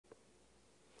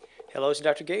Hello, it's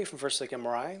Dr. Gay from First Look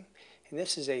MRI, and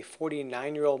this is a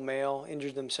 49-year-old male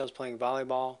injured themselves playing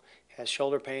volleyball, has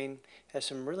shoulder pain, has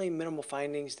some really minimal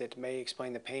findings that may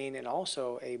explain the pain, and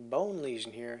also a bone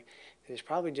lesion here that is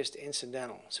probably just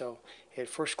incidental. So at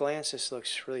first glance, this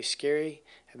looks really scary,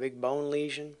 a big bone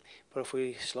lesion, but if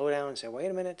we slow down and say, wait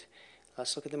a minute,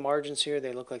 let's look at the margins here.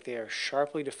 They look like they are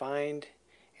sharply defined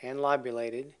and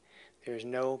lobulated. There's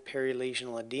no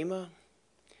perilesional edema.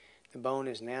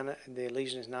 The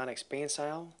lesion is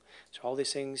non-expansile, so all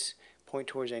these things point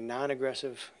towards a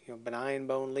non-aggressive, benign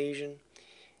bone lesion.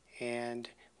 And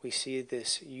we see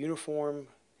this uniform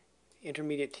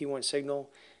intermediate T1 signal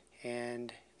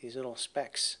and these little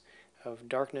specks of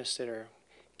darkness that are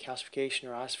calcification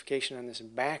or ossification on this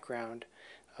background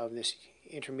of this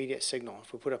intermediate signal.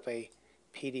 If we put up a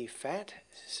PD-FAT-SAT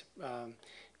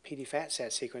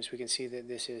sequence, we can see that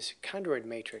this is chondroid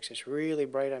matrix. It's really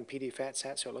bright on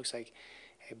PD-FAT-SAT, so it looks like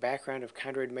a background of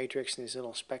chondroid matrix and these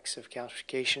little specks of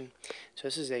calcification. So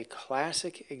this is a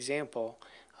classic example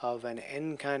of an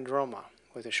enchondroma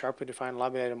with a sharply defined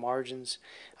lobulated margins.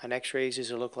 On x-rays,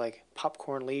 these will look like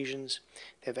popcorn lesions.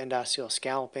 They have endosteal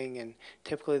scalloping, and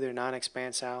typically they're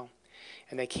non-expansile.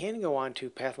 And they can go on to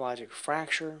pathologic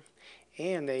fracture,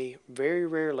 and they very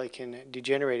rarely can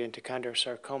degenerate into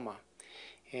chondrosarcoma.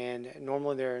 And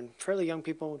normally they're in fairly young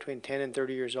people, between 10 and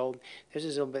 30 years old. This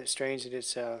is a little bit strange that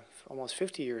it's almost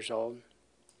 50 years old.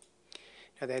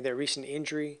 Now they had their recent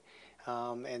injury,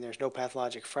 and there's no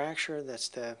pathologic fracture. That's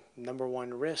the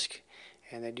 #1 risk,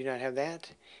 and they do not have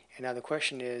that. And now the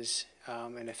question is,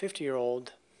 in a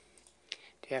 50-year-old,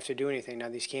 do you have to do anything? Now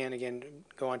these can, again,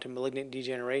 go on to malignant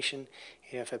degeneration.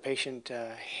 And if a patient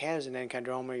has an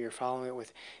enchondroma, you're following it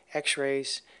with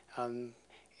x-rays.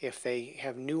 If they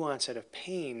have new onset of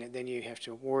pain, then you have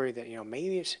to worry that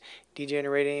maybe it's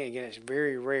degenerating. Again, it's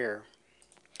very rare.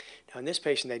 Now in this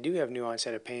patient, they do have new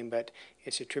onset of pain, but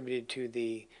it's attributed to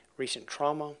the recent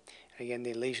trauma. Again,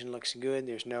 the lesion looks good.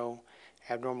 There's no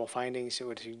abnormal findings that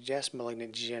would suggest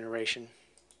malignant degeneration.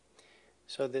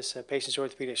 So this patient's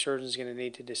orthopedic surgeon is going to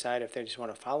need to decide if they just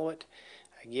want to follow it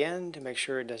again to make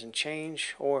sure it doesn't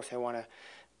change, or if they want to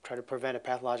try to prevent a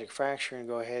pathologic fracture and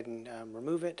go ahead and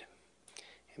remove it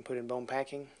and put in bone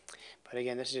packing. But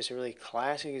again, this is just a really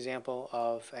classic example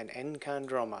of an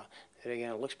enchondroma that, again,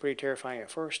 it looks pretty terrifying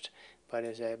at first, but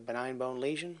is a benign bone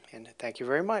lesion. And thank you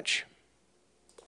very much.